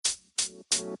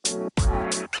What's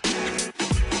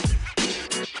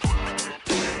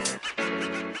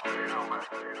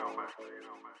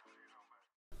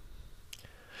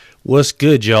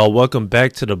good, y'all? Welcome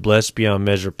back to the Blessed Beyond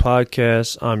Measure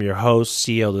podcast. I'm your host,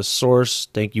 CL The Source.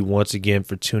 Thank you once again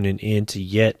for tuning in to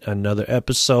yet another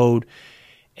episode.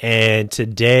 And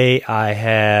today I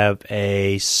have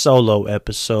a solo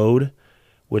episode,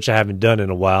 which I haven't done in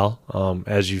a while.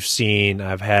 As you've seen,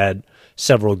 I've had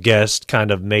several guests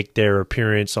kind of make their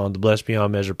appearance on the Blessed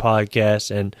Beyond Measure podcast.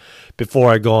 And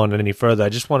before I go on any further, I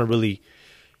just want to really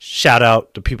shout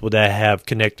out the people that have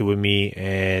connected with me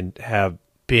and have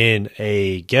been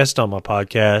a guest on my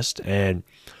podcast, and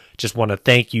just want to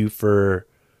thank you for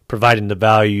providing the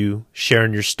value,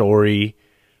 sharing your story,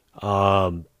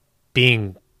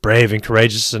 being brave and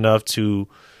courageous enough to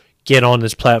get on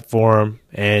this platform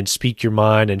and speak your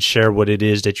mind and share what it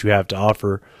is that you have to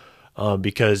offer,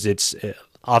 because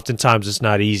oftentimes it's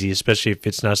not easy, especially if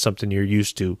it's not something you're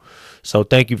used to. So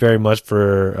thank you very much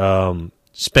for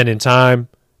spending time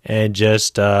and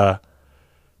just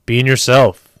being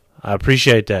yourself. I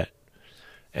appreciate that.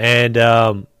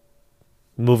 And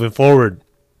moving forward,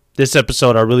 this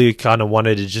episode, I really kind of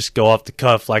wanted to just go off the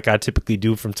cuff like I typically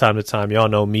do from time to time. Y'all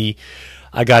know me.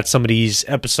 I got some of these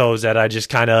episodes that I just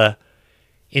kind of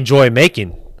enjoy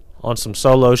making on some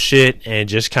solo shit and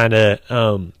just kind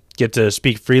of get to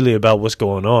speak freely about what's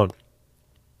going on.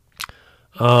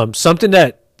 Something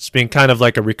that's been kind of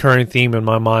like a recurring theme in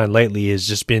my mind lately has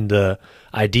just been the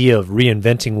idea of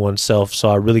reinventing oneself. So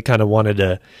I really kind of wanted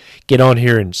to get on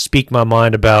here and speak my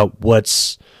mind about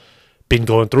what's been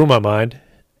going through my mind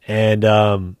and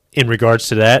in regards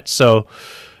to that. So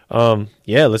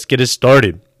yeah, let's get it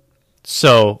started.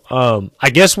 So I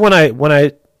guess when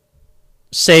I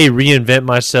say reinvent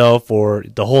myself, or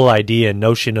the whole idea and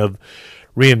notion of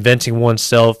reinventing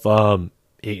oneself,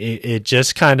 it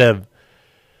just kind of,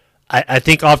 I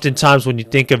think oftentimes when you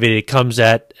think of it, it comes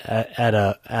at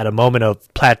a moment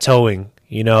of plateauing,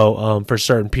 for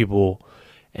certain people.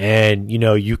 And,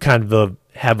 you kind of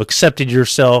have accepted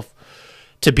yourself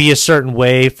to be a certain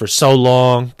way for so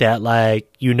long that,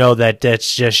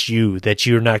 that's just you, that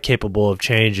you're not capable of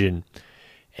changing.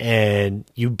 And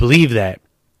you believe that.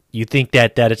 You think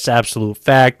that it's absolute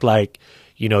fact,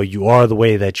 you are the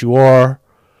way that you are,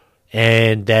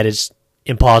 and that it's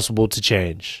impossible to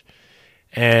change.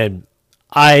 And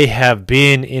I have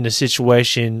been in a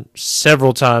situation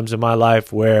several times in my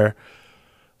life where,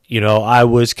 I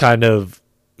was kind of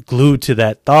glued to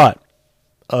that thought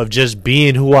of just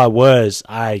being who I was.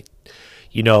 My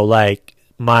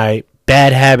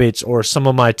bad habits, or some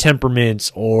of my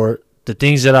temperaments, or the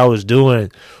things that I was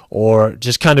doing, or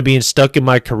just kind of being stuck in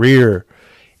my career.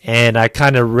 And I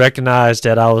kind of recognized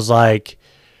that I was plateauing,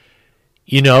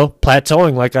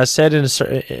 like I said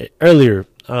earlier,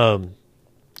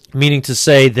 meaning to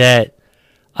say that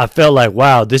I felt like,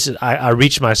 wow, I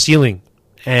reached my ceiling.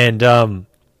 And,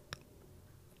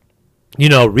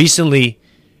 recently,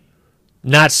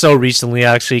 not so recently,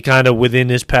 actually, kind of within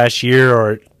this past year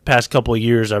or past couple of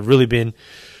years, I've really been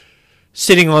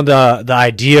sitting on the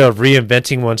idea of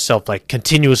reinventing oneself,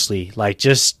 continuously,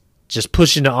 just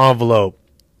pushing the envelope,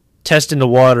 testing the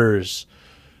waters,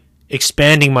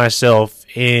 expanding myself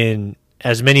in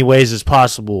as many ways as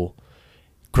possible,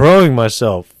 growing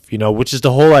myself, which is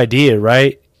the whole idea,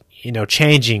 right?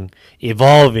 Changing,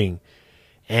 evolving.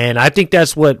 And I think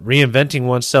that's what reinventing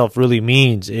oneself really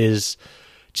means, is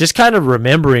just kind of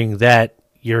remembering that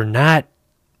you're not,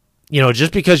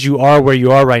 just because you are where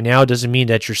you are right now doesn't mean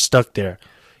that you're stuck there.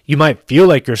 You might feel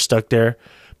like you're stuck there,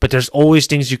 but there's always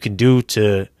things you can do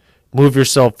to move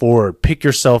yourself forward, pick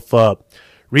yourself up,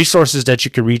 resources that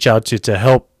you can reach out to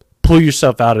help pull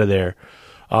yourself out of there,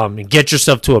 and get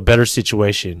yourself to a better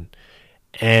situation.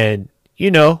 And,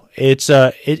 it's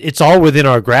all within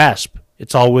our grasp.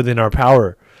 It's all within our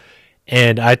power.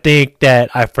 And I think that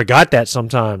I forgot that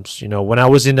sometimes, when I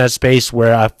was in that space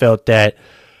where I felt that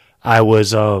I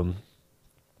was kind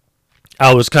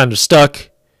of stuck.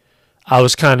 I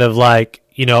was kind of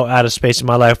out of space in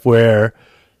my life where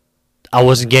I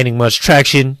wasn't gaining much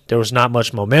traction. There was not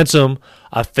much momentum.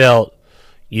 I felt,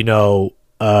 like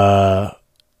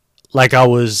I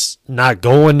was not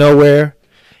going nowhere.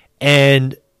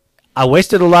 And I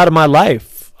wasted a lot of my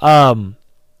life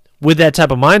with that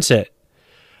type of mindset.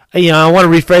 I want to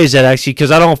rephrase that, actually,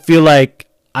 because I don't feel like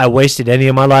I wasted any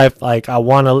of my life. I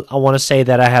want to say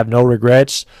that I have no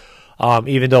regrets,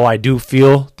 even though I do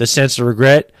feel the sense of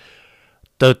regret.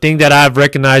 The thing that I've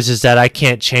recognized is that I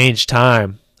can't change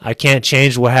time. I can't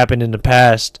change what happened in the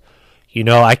past.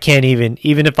 I can't even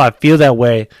if I feel that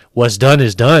way, what's done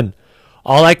is done.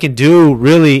 All I can do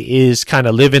really is kind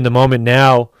of live in the moment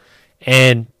now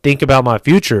and think about my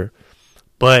future.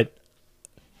 But,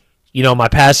 my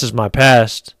past is my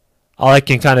past. All I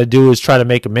can kind of do is try to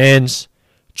make amends,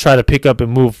 try to pick up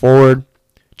and move forward,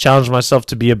 challenge myself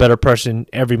to be a better person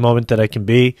every moment that I can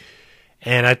be.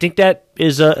 And I think that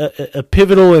is a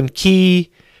pivotal and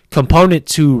key component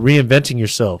to reinventing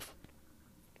yourself.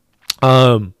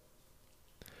 For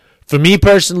me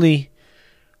personally,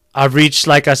 I've reached,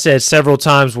 like I said, several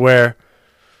times where,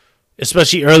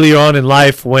 especially earlier on in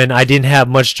life when I didn't have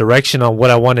much direction on what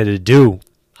I wanted to do,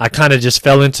 I kind of just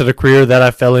fell into the career that I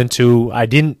fell into. I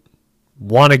didn't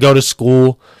want to go to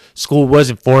school. School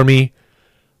wasn't for me.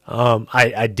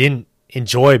 I didn't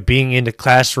enjoy being in the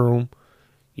classroom.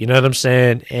 You know what I'm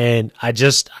saying? And I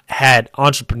just had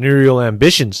entrepreneurial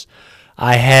ambitions.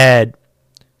 I had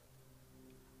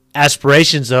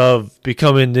aspirations of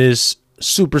becoming this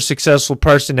super successful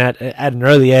person at an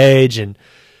early age. And,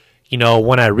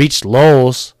 when I reached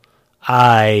lulls,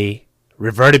 I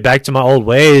reverted back to my old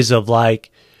ways of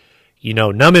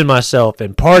numbing myself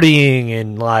and partying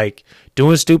and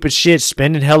doing stupid shit,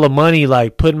 spending hella money,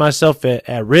 putting myself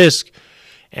at risk.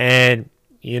 And,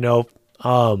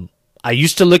 I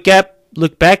used to look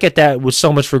back at that with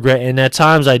so much regret, and at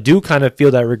times I do kind of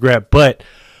feel that regret. But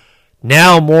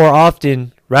now, more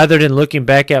often, rather than looking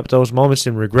back at those moments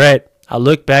in regret, I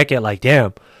look back at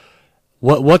damn,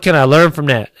 what can I learn from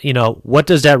that? What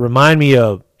does that remind me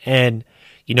of? And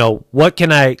what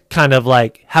can I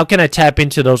how can I tap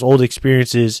into those old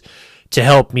experiences to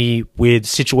help me with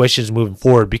situations moving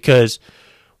forward? Because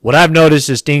what I've noticed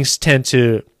is things tend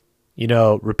to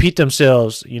repeat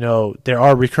themselves. There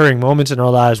are recurring moments in our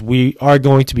lives. We are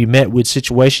going to be met with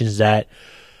situations that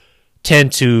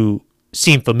tend to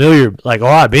seem familiar, like, oh,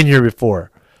 I've been here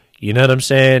before. You know what I'm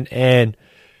saying? And,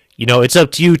 it's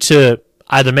up to you to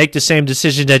either make the same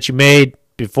decision that you made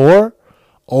before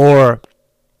or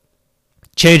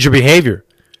change your behavior.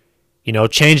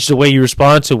 Change the way you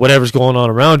respond to whatever's going on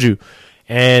around you.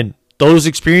 And those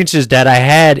experiences that I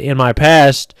had in my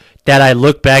past that I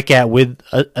look back at with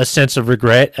a sense of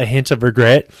regret, a hint of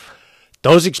regret,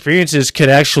 those experiences could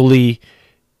actually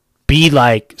be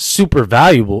super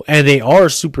valuable. And they are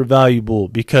super valuable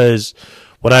because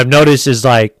what I've noticed is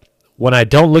when I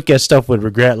don't look at stuff with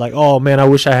regret, oh man, I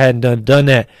wish I hadn't done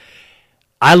that.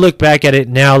 I look back at it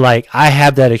now I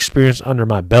have that experience under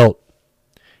my belt.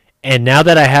 And now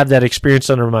that I have that experience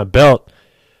under my belt,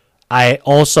 I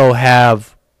also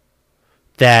have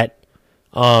that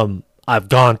I've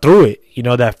gone through it.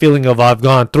 That feeling of I've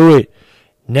gone through it.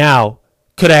 Now,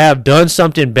 could I have done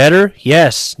something better?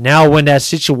 Yes. Now when that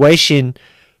situation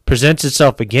presents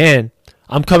itself again,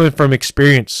 I'm coming from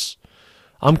experience.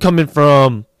 I'm coming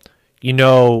from,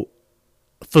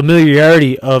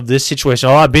 familiarity of this situation.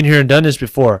 Oh, I've been here and done this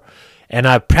before. And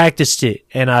I practiced it.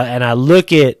 And I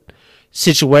look at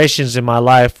situations in my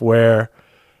life where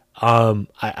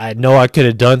I know I could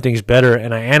have done things better,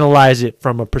 and I analyze it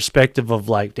from a perspective of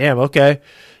damn, okay,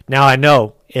 now I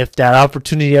know if that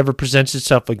opportunity ever presents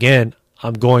itself again,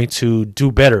 I'm going to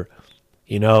do better.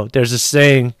 There's a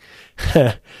saying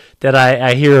that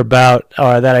I hear about,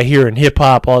 or that I hear in hip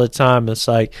hop all the time. It's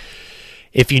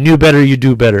if you knew better, you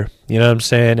do better. You know what I'm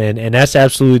saying? And that's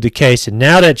absolutely the case. And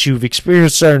now that you've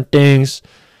experienced certain things,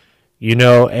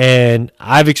 and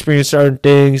I've experienced certain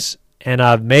things, and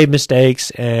I've made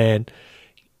mistakes, and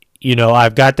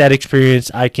I've got that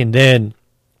experience, I can then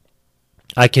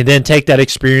take that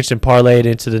experience and parlay it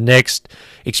into the next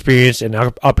experience and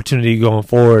opportunity going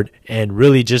forward, and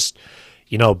really just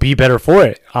be better for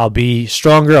it. I'll be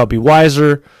stronger, I'll be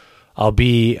wiser, I'll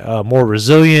be more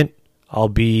resilient, I'll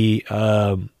be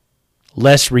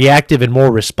less reactive and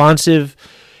more responsive.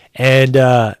 And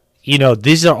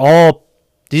these are all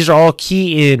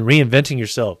key in reinventing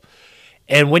yourself.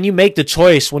 And when you make the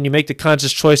choice, when you make the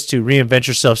conscious choice to reinvent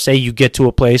yourself, say you get to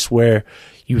a place where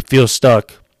you feel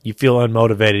stuck, you feel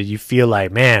unmotivated, you feel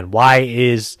man, why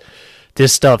is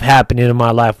this stuff happening in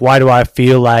my life? Why do I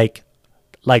feel like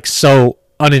so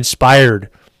uninspired?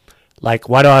 Why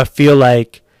do I feel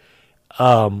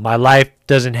my life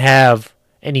doesn't have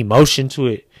any motion to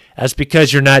it? That's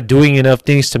because you're not doing enough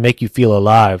things to make you feel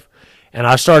alive. And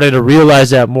I started to realize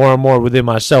that more and more within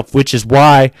myself, which is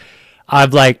why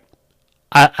I've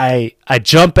I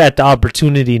jump at the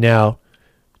opportunity now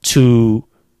to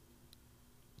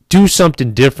do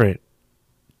something different,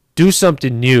 do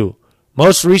something new.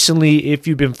 Most recently, if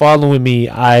you've been following me,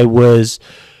 I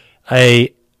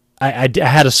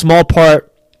had a small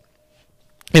part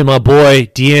in my boy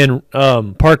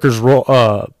Deanne Parker's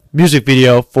music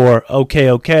video for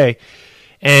OK,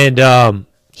 and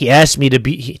he asked me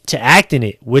to act in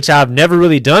it, which I've never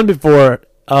really done before,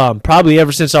 probably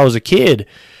ever since I was a kid.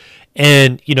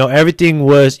 And, everything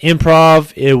was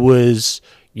improv. It was,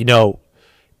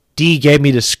 D gave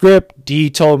me the script. D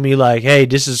told me like, hey,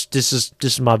 this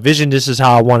is my vision. This is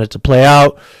how I want it to play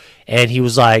out. And he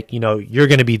was like, you're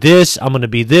going to be this. I'm going to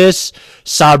be this.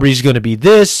 Sabri's going to be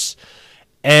this.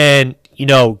 And,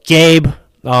 Gabe,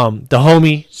 the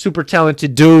homie, super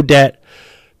talented dude that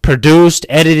produced,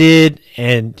 edited,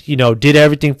 and, did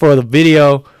everything for the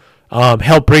video,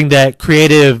 helped bring that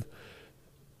creative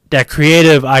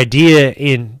idea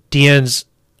in Dean's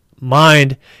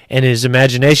mind and his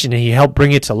imagination, and he helped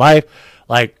bring it to life.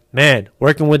 Like, man,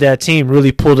 working with that team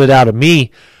really pulled it out of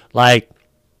me. Like,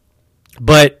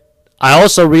 but I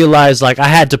also realized like I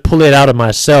had to pull it out of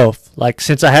myself. Like,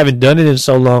 since I haven't done it in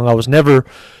so long, I was never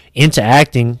into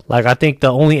acting. Like, I think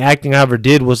the only acting I ever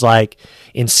did was like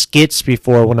in skits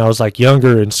before when I was like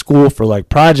younger in school for like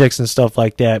projects and stuff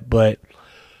like that. But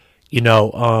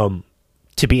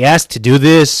to be asked to do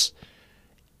this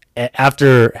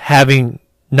after having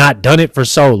not done it for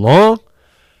so long,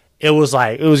 it was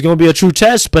like it was going to be a true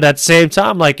test. But at the same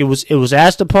time, like it was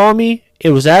asked upon me, it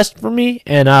was asked for me,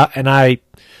 and I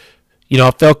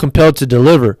I felt compelled to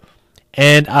deliver.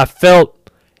 And I felt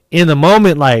in the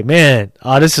moment like, man,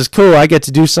 this is cool. I get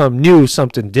to do something new,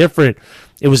 something different.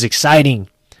 It was exciting.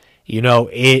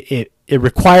 It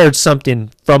required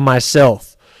something from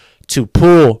myself to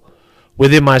pull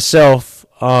within myself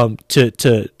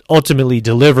to ultimately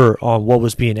deliver on what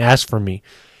was being asked from me.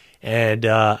 And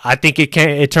I think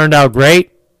it turned out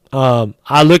great.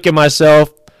 I look at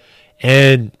myself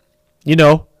and,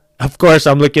 of course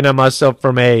I'm looking at myself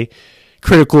from a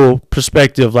critical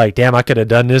perspective, like, damn, I could have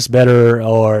done this better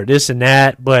or this and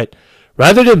that. But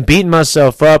rather than beating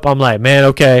myself up, I'm like, man,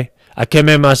 okay, I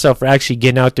commend myself for actually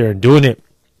getting out there and doing it.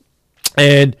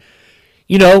 And,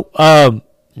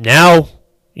 now,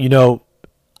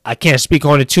 I can't speak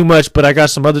on it too much, but I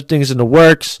got some other things in the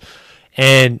works.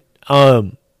 And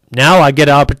now I get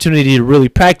an opportunity to really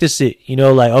practice it.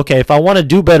 Like, okay, if I want to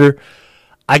do better,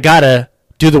 I got to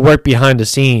do the work behind the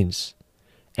scenes.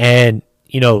 And,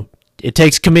 it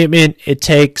takes commitment. It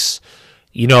takes,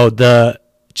 the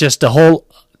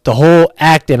whole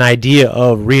act and idea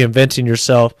of reinventing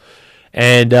yourself.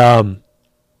 And,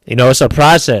 it's a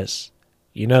process.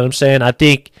 You know what I'm saying? I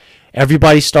think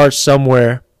everybody starts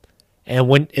somewhere.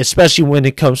 And especially when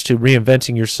it comes to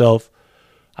reinventing yourself,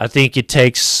 I think it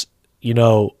takes,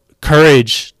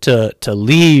 courage to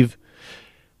leave,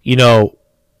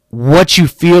 what you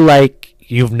feel like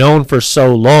you've known for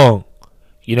so long.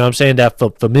 You know what I'm saying? That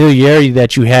familiarity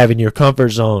that you have in your comfort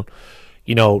zone.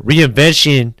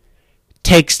 Reinvention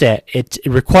takes that. It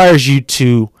requires you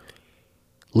to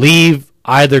leave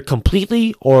either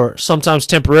completely or sometimes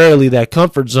temporarily that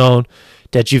comfort zone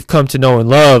that you've come to know and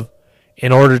love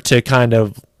in order to kind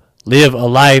of live a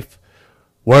life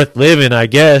worth living, I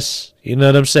guess. You know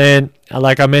what I'm saying?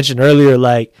 Like I mentioned earlier,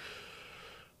 like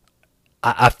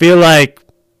I feel like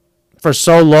for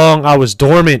so long I was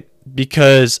dormant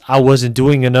because I wasn't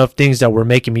doing enough things that were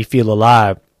making me feel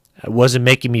alive. It wasn't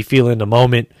making me feel in the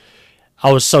moment.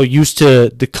 I was so used to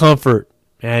the comfort.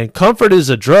 And comfort is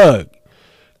a drug.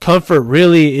 Comfort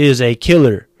really is a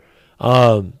killer.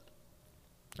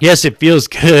 Yes, it feels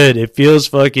good. It feels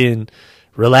fucking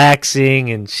relaxing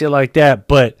and shit like that.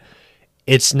 But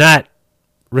it's not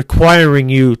requiring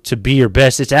you to be your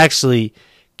best. It's actually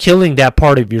killing that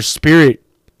part of your spirit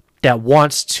that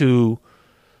wants to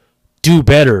do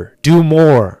better, do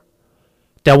more,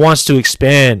 that wants to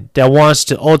expand, that wants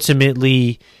to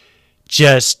ultimately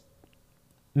just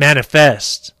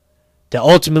manifest, that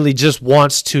ultimately just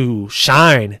wants to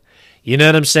shine. You know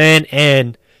what I'm saying?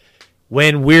 And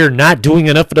when we're not doing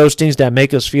enough of those things that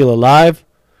make us feel alive,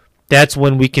 that's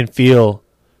when we can feel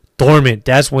dormant.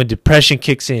 That's when depression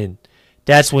kicks in.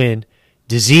 That's when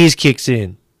disease kicks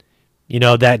in.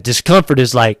 That discomfort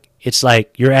is like, it's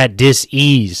like you're at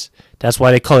dis-ease. That's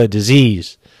why they call it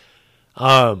disease.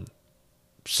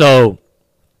 So,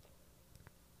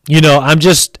 I'm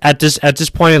just at this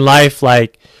point in life,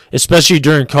 like, especially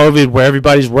during COVID where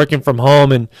everybody's working from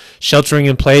home and sheltering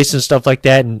in place and stuff like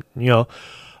that. And,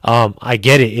 I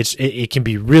get it. It can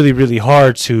be really, really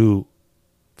hard to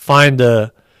find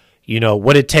the,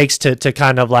 what it takes to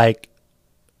kind of like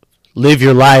live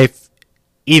your life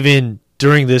even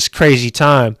during this crazy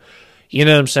time. You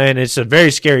know what I'm saying? It's a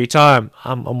very scary time.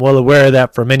 I'm well aware of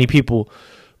that for many people.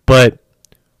 But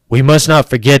we must not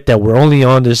forget that we're only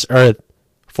on this earth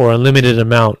for a limited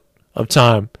amount of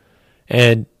time.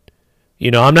 And,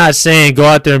 I'm not saying go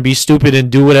out there and be stupid and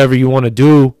do whatever you want to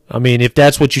do. I mean, if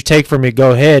that's what you take from it,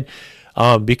 go ahead.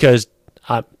 Because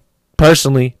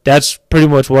personally, that's pretty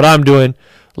much what I'm doing.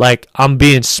 Like, I'm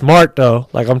being smart, though.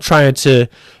 Like, I'm trying to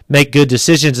make good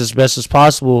decisions as best as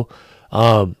possible,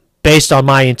 based on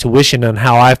my intuition and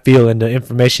how I feel and the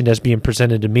information that's being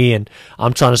presented to me. And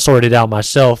I'm trying to sort it out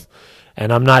myself.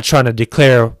 And I'm not trying to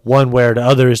declare one way or the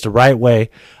other is the right way.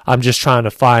 I'm just trying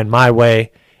to find my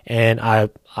way. And I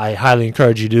highly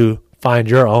encourage you to find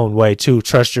your own way too.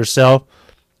 Trust yourself,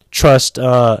 trust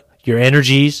your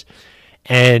energies,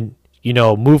 and, you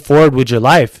know, move forward with your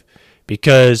life.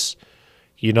 Because,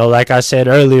 you know, like I said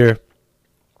earlier,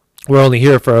 we're only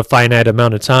here for a finite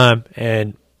amount of time.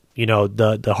 And, you know,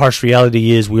 the harsh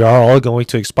reality is we are all going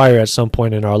to expire at some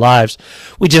point in our lives.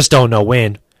 We just don't know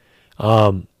when.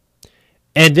 And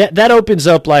that opens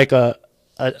up like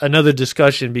another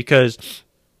discussion, because,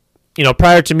 you know,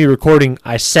 prior to me recording,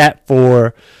 I sat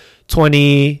for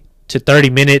 20 to 30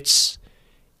 minutes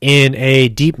in a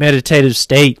deep meditative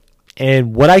state.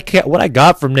 And what I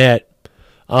got from that,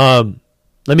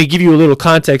 let me give you a little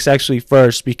context actually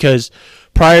first, because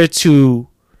prior to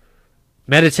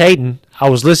meditating, I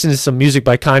was listening to some music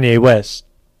by Kanye West,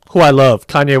 who I love.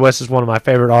 Kanye West is one of my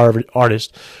favorite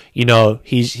artists. You know,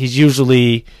 he's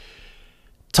usually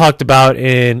talked about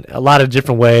in a lot of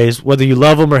different ways. Whether you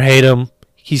love him or hate him,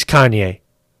 he's Kanye.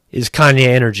 It's Kanye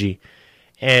energy.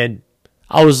 And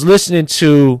I was listening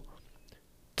to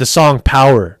the song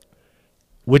Power,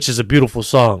 which is a beautiful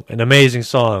song, an amazing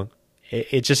song.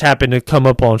 It just happened to come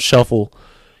up on shuffle.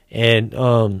 And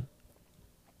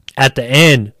at the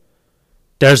end,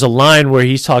 there's a line where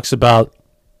he talks about,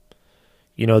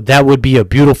 you know, that would be a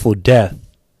beautiful death.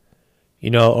 You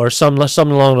know, or something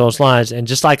along those lines. And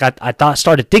just like I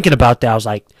started thinking about that, I was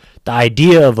like, the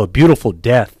idea of a beautiful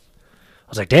death. I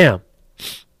was like, damn,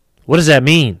 what does that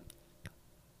mean?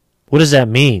 What does that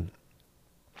mean?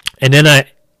 And then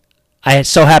I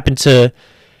so happened to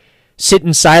sit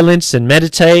in silence and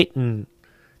meditate. And,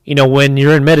 you know, when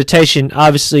you're in meditation,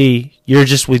 obviously you're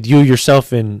just with you,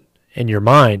 yourself, and your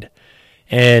mind.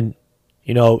 And,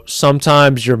 you know,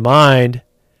 sometimes your mind,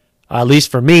 at least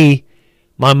for me,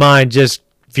 my mind just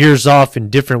veers off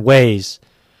in different ways.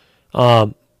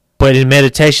 But in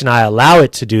meditation, I allow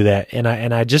it to do that. And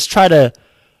I just try to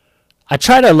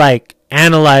like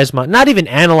analyze not even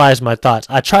analyze my thoughts.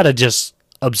 I try to just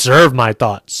observe my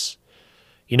thoughts,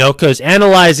 you know, because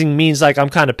analyzing means like I'm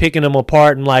kind of picking them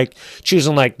apart and like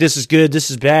choosing like, this is good,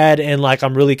 this is bad. And like,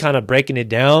 I'm really kind of breaking it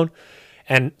down.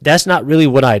 And that's not really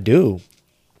what I do.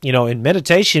 You know, in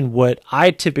meditation, what I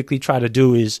typically try to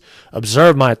do is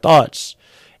observe my thoughts.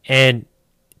 And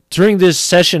during this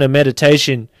session of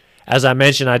meditation, as I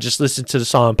mentioned, I just listened to the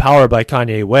song Power by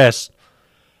Kanye West.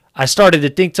 I started to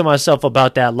think to myself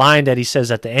about that line that he says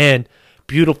at the end,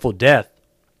 beautiful death.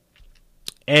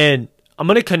 And I'm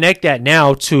going to connect that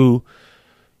now to,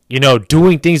 you know,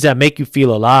 doing things that make you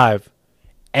feel alive.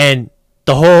 And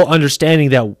the whole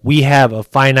understanding that we have a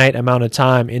finite amount of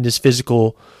time in this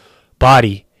physical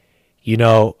body, you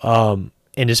know,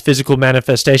 in this physical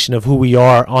manifestation of who we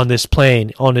are on this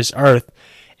plane, on this earth,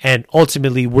 and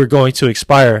ultimately we're going to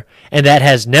expire. And that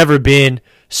has never been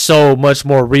so much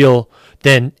more real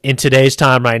than in today's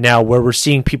time right now, where we're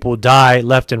seeing people die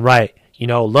left and right, you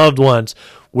know, loved ones,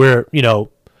 where, you know,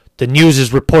 the news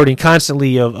is reporting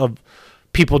constantly of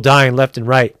people dying left and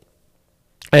right.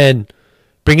 And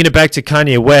bringing it back to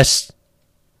Kanye West,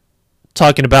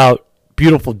 talking about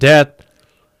beautiful death,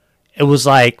 it was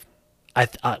like,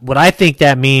 what I think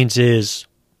that means is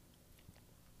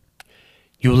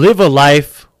you live a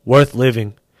life worth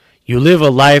living. You live a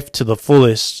life to the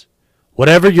fullest.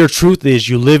 Whatever your truth is,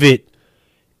 you live it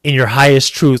in your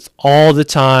highest truth all the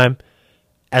time,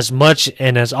 as much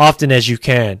and as often as you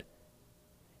can.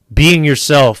 Being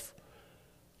yourself,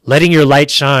 letting your light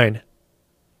shine.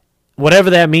 Whatever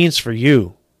that means for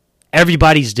you.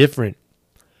 Everybody's different.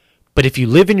 But if you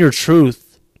live in your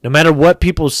truth, no matter what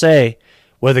people say,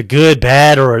 whether good,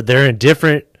 bad, or they're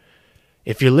indifferent,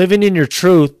 if you're living in your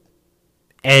truth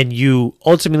and you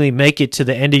ultimately make it to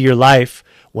the end of your life,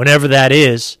 whenever that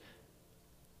is,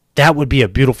 that would be a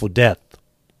beautiful death.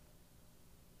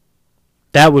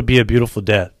 That would be a beautiful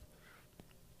death.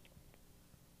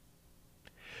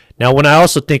 Now, when I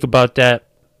also think about that,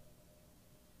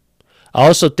 I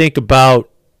also think about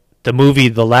the movie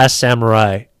The Last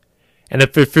Samurai. And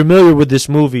if you're familiar with this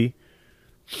movie,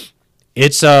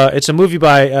 it's a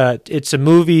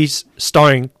movie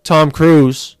starring Tom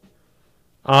Cruise,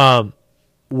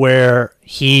 where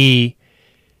he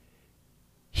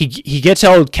gets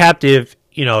held captive.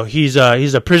 You know, he's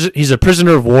a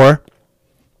prisoner of war,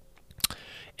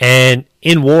 and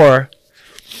in war,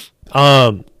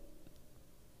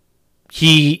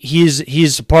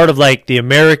 he's a part of like the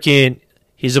American.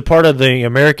 He's a part of the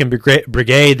American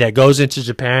brigade that goes into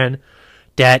Japan,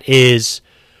 that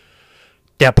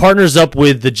that partners up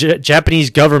with the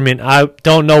Japanese government. I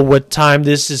don't know what time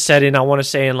this is set in. I want to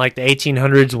say in like the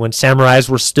 1800s when samurais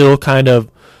were still kind of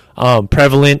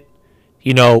prevalent,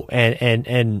 you know,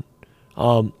 and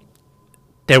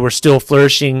they were still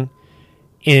flourishing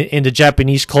in the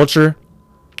Japanese culture.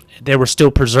 They were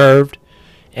still preserved,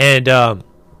 and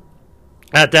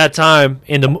at that time,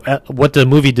 in the what the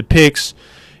movie depicts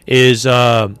is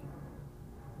the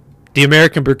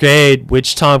American Brigade,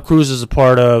 which Tom Cruise is a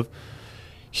part of.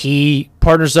 He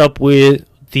partners up with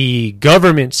the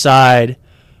government side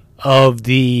of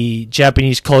the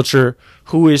Japanese culture,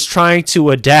 who is trying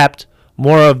to adapt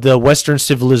more of the Western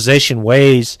civilization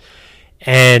ways,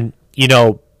 and you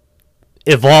know,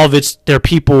 evolve their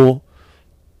people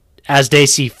as they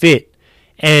see fit.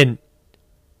 And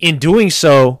in doing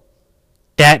so,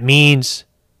 that means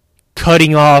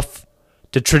cutting off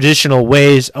the traditional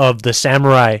ways of the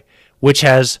samurai, which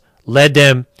has led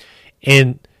them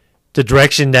in the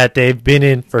direction that they've been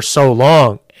in for so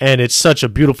long. And it's such a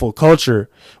beautiful culture,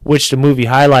 which the movie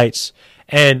highlights.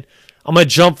 And I'm going to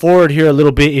jump forward here a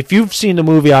little bit. If you've seen the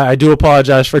movie, I do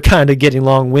apologize for kind of getting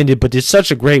long-winded, but it's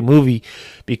such a great movie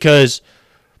because,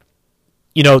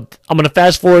 you know, I'm going to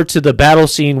fast forward to the battle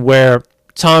scene where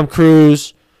Tom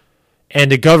Cruise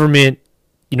and the government,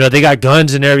 you know, they got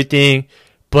guns and everything,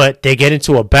 but they get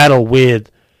into a battle with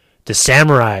the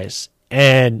samurais,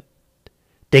 and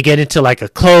they get into like a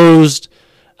closed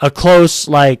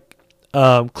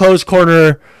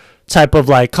corner type of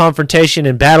like confrontation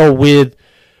and battle with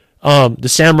the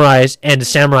samurais, and the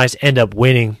samurais end up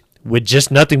winning with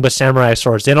just nothing but samurai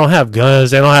swords. They don't have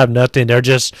guns, they don't have nothing. They're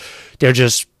just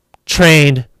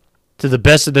trained to the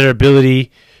best of their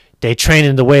ability. They train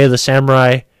in the way of the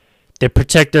samurai. They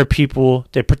protect their people.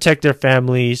 They protect their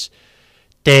families.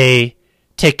 They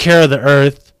take care of the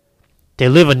earth. They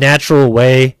live a natural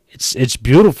way. It's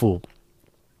beautiful.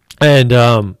 And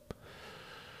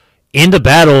in the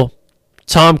battle,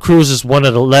 Tom Cruise is one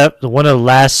of the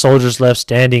last soldiers left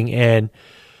standing, and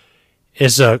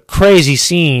it's a crazy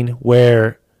scene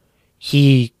where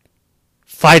he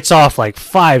fights off like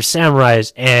 5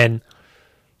 samurais, and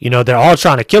you know, they're all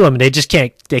trying to kill him, and they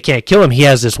can't kill him. He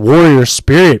has this warrior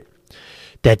spirit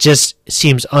that just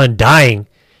seems undying,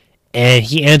 and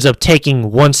he ends up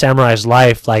taking one samurai's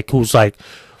life, like who's like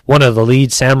one of the lead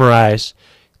samurais.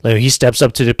 Like, he steps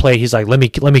up to the plate. He's like, let me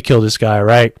kill this guy,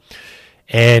 right?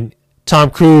 And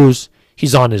Tom Cruise,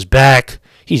 he's on his back.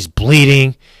 He's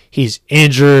bleeding. He's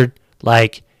injured.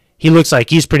 Like, he looks like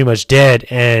he's pretty much dead,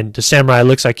 and the samurai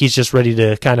looks like he's just ready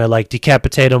to kind of like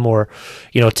decapitate him, or,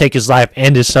 you know, take his life,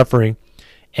 end his suffering.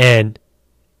 And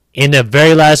in the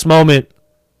very last moment,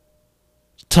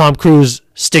 Tom Cruise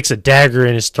sticks a dagger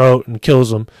in his throat and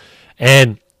kills him.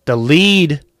 And the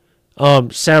lead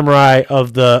samurai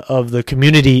of the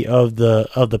community of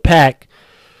the pack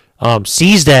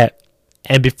sees that,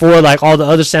 and before like all the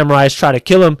other samurais try to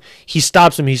kill him, he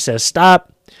stops him. He says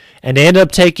stop, and they end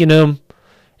up taking him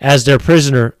as their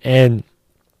prisoner and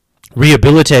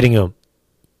rehabilitating him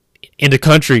in the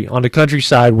country, on the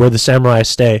countryside where the samurai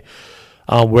stay,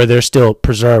 where they're still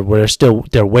preserved, where they're still,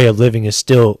 their way of living is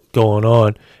still going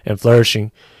on and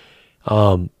flourishing.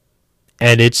 And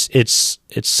it's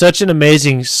such an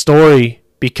amazing story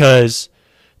because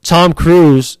Tom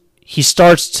Cruise, he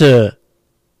starts to,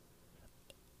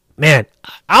 man,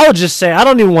 I would just say I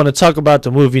don't even want to talk about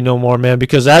the movie no more, man,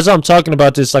 because as I'm talking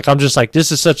about this, like, I'm just like,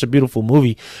 this is such a beautiful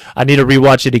movie. I need to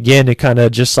rewatch it again to kind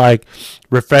of just like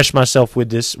refresh myself with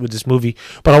this movie.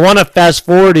 But I want to fast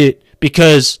forward it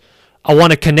because I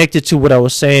want to connect it to what I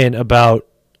was saying about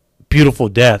Beautiful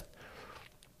Death.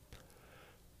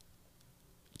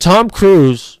 Tom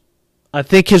Cruise, I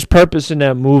think his purpose in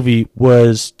that movie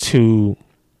was to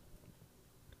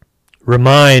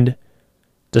remind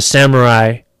the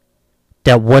samurai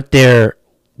that what they're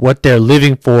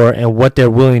living for and what they're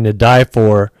willing to die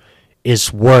for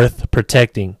is worth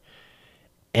protecting.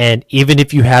 And even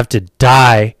if you have to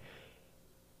die,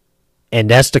 and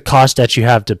that's the cost that you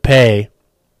have to pay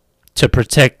to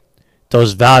protect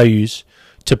those values,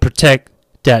 to protect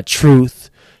that truth,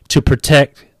 to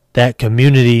protect that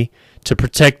community, to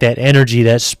protect that energy,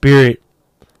 that spirit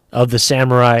of the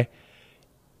samurai,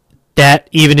 that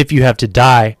even if you have to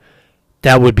die,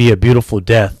 that would be a beautiful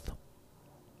death.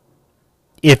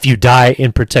 If you die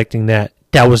in protecting that,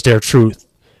 that was their truth.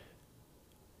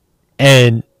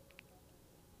 And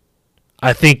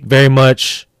I think very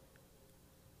much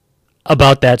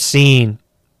about that scene.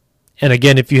 And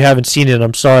again, if you haven't seen it,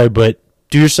 I'm sorry, but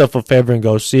do yourself a favor and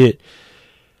go see it.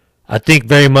 I think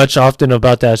very much often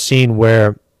about that scene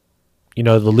where, you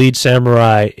know, the lead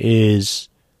samurai is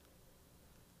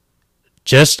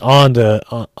just on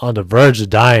the verge of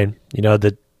dying. You know,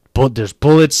 there's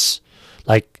bullets,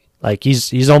 like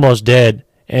he's almost dead.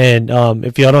 And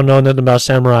if y'all don't know nothing about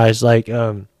samurais, like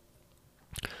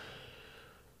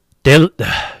they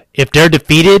if they're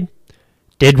defeated,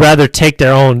 they'd rather take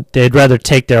their own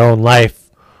life,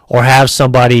 or have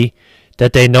somebody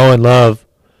that they know and love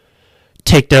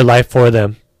take their life for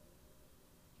them,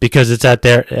 because it's at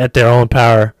their own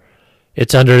power.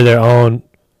 It's under their own,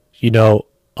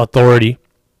 authority.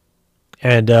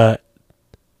 And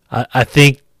I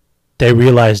think they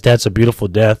realize that's a beautiful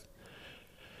death.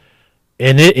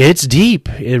 And it's deep.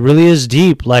 It really is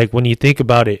deep, like, when you think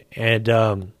about it. And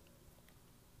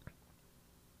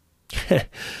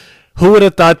who would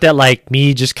have thought that, like,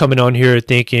 me just coming on here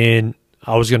thinking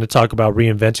I was going to talk about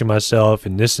reinventing myself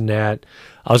and this and that,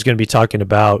 I was going to be talking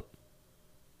about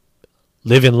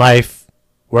living life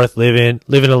worth living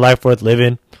a life worth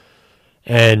living,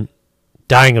 and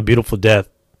dying a beautiful death.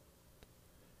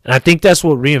 And I think that's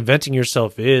what reinventing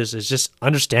yourself is just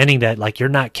understanding that, like, you're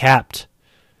not capped.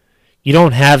 You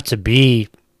don't have to be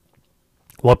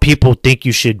what people think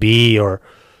you should be, or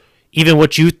even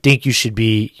what you think you should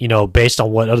be, based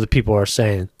on what other people are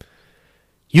saying.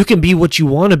 You can be what you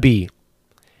want to be,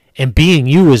 and being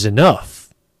you is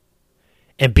enough.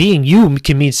 And being you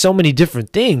can mean so many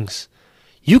different things.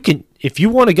 You can, if you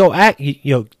want to go act,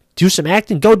 do some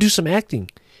acting, go do some acting.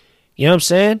 You know what I'm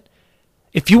saying?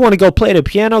 If you want to go play the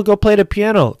piano, go play the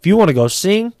piano. If you want to go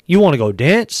sing, you want to go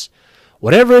dance,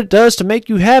 whatever it does to make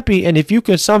you happy, and if you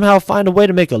can somehow find a way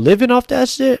to make a living off that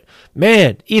shit,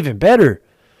 man, even better.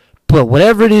 But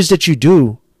whatever it is that you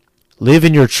do, live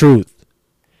in your truth.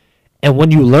 And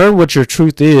when you learn what your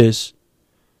truth is,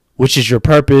 which is your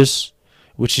purpose,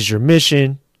 which is your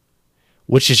mission,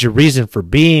 which is your reason for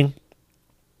being,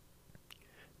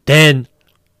 then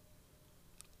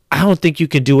I don't think you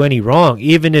can do any wrong,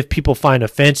 even if people find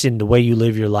offense in the way you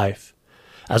live your life.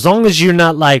 As long as you're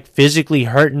not, like, physically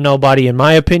hurting nobody, in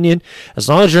my opinion, as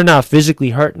long as you're not physically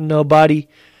hurting nobody,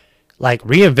 like,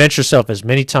 reinvent yourself as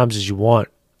many times as you want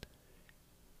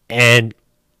and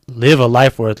live a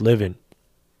life worth living.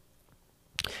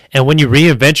 And when you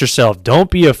reinvent yourself,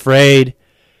 don't be afraid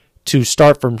to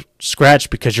start from scratch,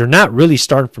 because you're not really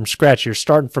starting from scratch. You're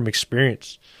starting from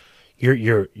experience.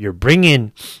 You're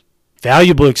bringing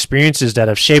valuable experiences that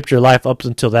have shaped your life up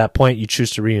until that point you choose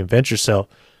to reinvent yourself.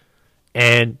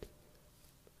 And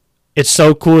it's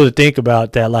so cool to think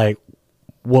about that, like,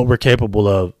 what we're capable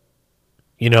of.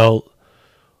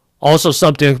 Also,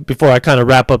 something before I kind of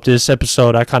wrap up this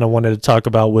episode, I kind of wanted to talk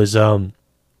about was, something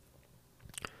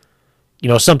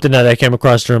that I came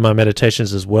across during my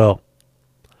meditations as well.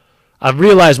 I've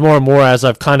realized more and more as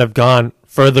I've kind of gone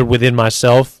further within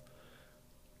myself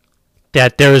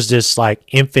that there is this, like,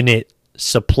 infinite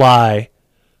supply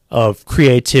of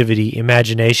creativity,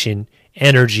 imagination,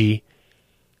 energy,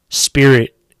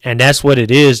 spirit, and that's what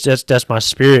it is. That's my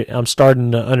spirit. I'm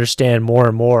starting to understand more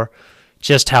and more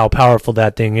just how powerful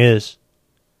that thing is.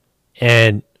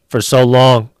 And for so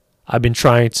long, I've been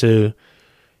trying to,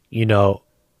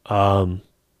 I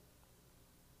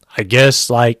guess,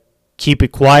 like, keep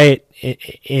it quiet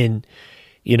in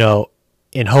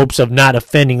hopes of not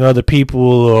offending other people,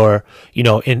 or,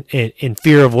 in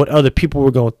fear of what other people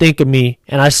were going to think of me.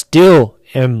 And I still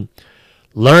am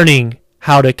learning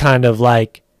how to kind of,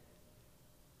 like,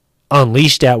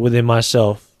 unleash that within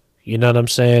myself. You know what I'm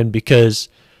saying? Because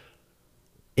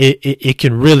it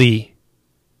can really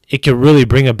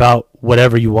bring about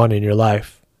whatever you want in your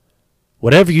life.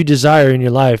 Whatever you desire in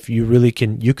your life, you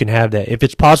can have that. If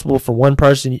it's possible for one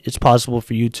person, it's possible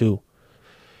for you too.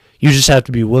 You just have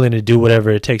to be willing to do whatever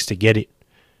it takes to get it.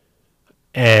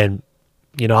 And,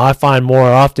 I find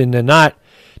more often than not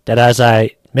that as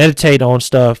I meditate on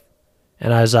stuff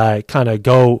and as I kind of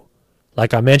go,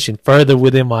 like I mentioned, further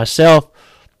within myself,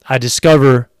 I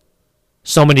discover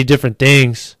so many different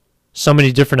things, so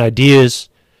many different ideas.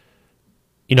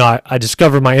 I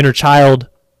discover my inner child.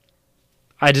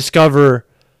 I discover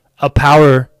a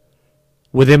power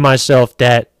within myself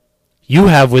that you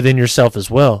have within yourself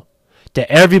as well. That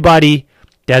everybody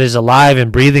that is alive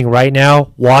and breathing right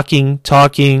now, walking,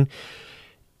 talking,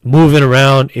 moving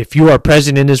around, if you are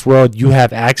present in this world, you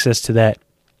have access to that.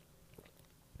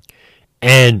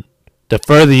 And the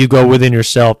further you go within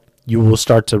yourself, you will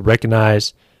start to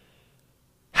recognize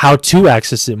how to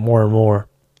access it more and more,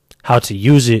 how to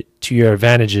use it to your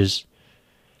advantages,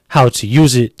 how to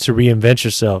use it to reinvent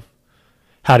yourself,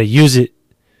 how to use it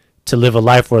to live a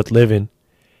life worth living,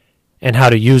 and how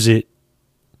to use it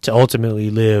to ultimately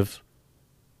live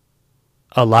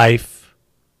a life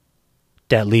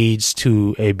that leads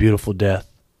to a beautiful death.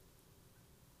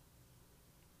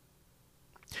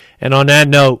 And on that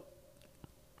note,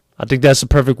 I think that's the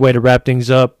perfect way to wrap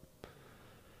things up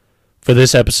for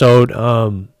this episode.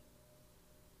 I'm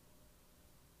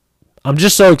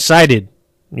just so excited.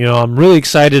 I'm really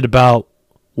excited about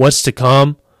what's to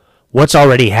come, what's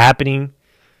already happening.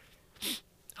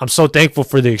 I'm so thankful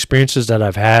for the experiences that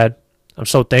I've had. I'm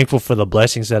so thankful for the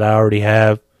blessings that I already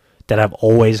have, that I've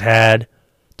always had,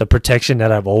 the protection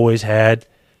that I've always had,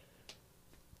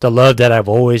 the love that I've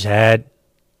always had.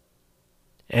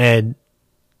 And,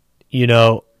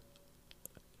 the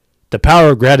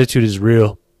power of gratitude is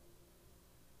real.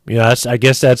 I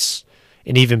guess that's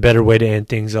an even better way to end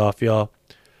things off, y'all.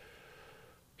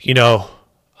 You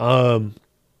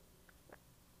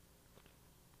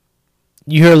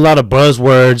hear a lot of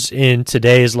buzzwords in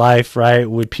today's life, right?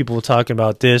 With people talking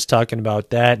about this, talking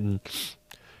about that, and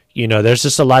there's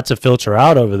just a lot to filter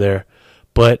out over there.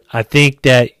 But I think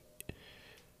that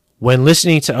when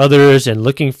listening to others and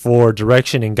looking for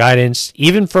direction and guidance,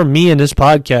 even from me in this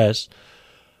podcast,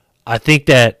 I think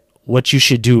that what you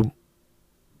should do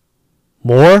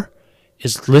more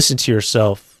is listen to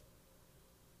yourself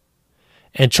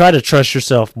and try to trust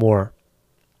yourself more.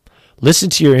 Listen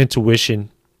to your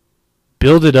intuition.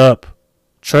 Build it up.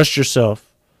 Trust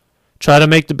yourself. Try to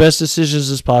make the best decisions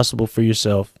as possible for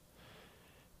yourself.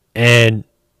 And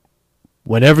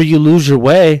whenever you lose your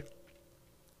way,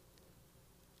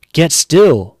 get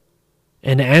still,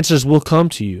 and the answers will come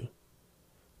to you.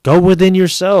 Go within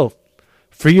yourself.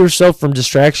 Free yourself from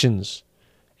distractions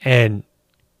and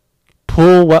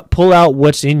pull out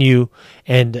what's in you,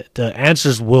 and the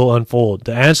answers will unfold.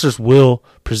 The answers will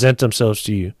present themselves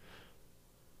to you.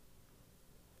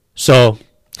 So,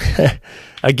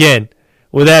 again,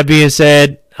 with that being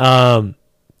said,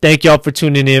 thank y'all for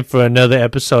tuning in for another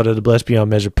episode of the Blessed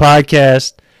Beyond Measure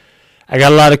podcast. I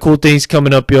got a lot of cool things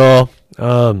coming up, y'all.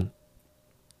 I'm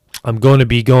going to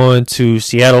be going to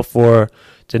Seattle for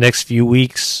the next few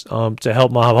weeks to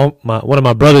help one of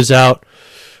my brothers out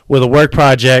with a work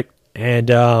project. And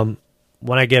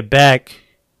when I get back,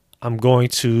 I'm going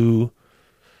to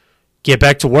get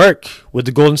back to work with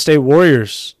the Golden State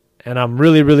Warriors. And I'm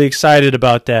really, really excited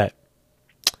about that.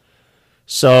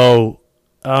 So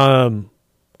I'm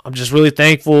just really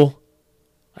thankful.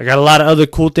 I got a lot of other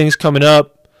cool things coming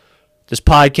up. This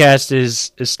podcast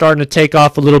is starting to take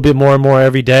off a little bit more and more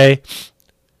every day.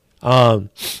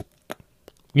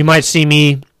 You might see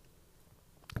me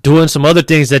doing some other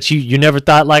things that you never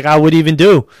thought like I would even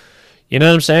do. You know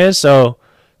what I'm saying? So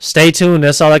stay tuned.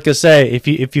 That's all I can say.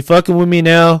 If you fucking with me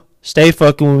now, stay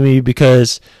fucking with me,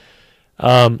 because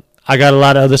I got a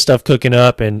lot of other stuff cooking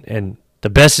up, and the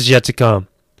best is yet to come.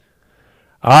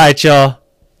 All right, y'all.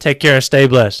 Take care and stay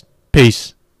blessed.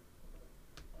 Peace.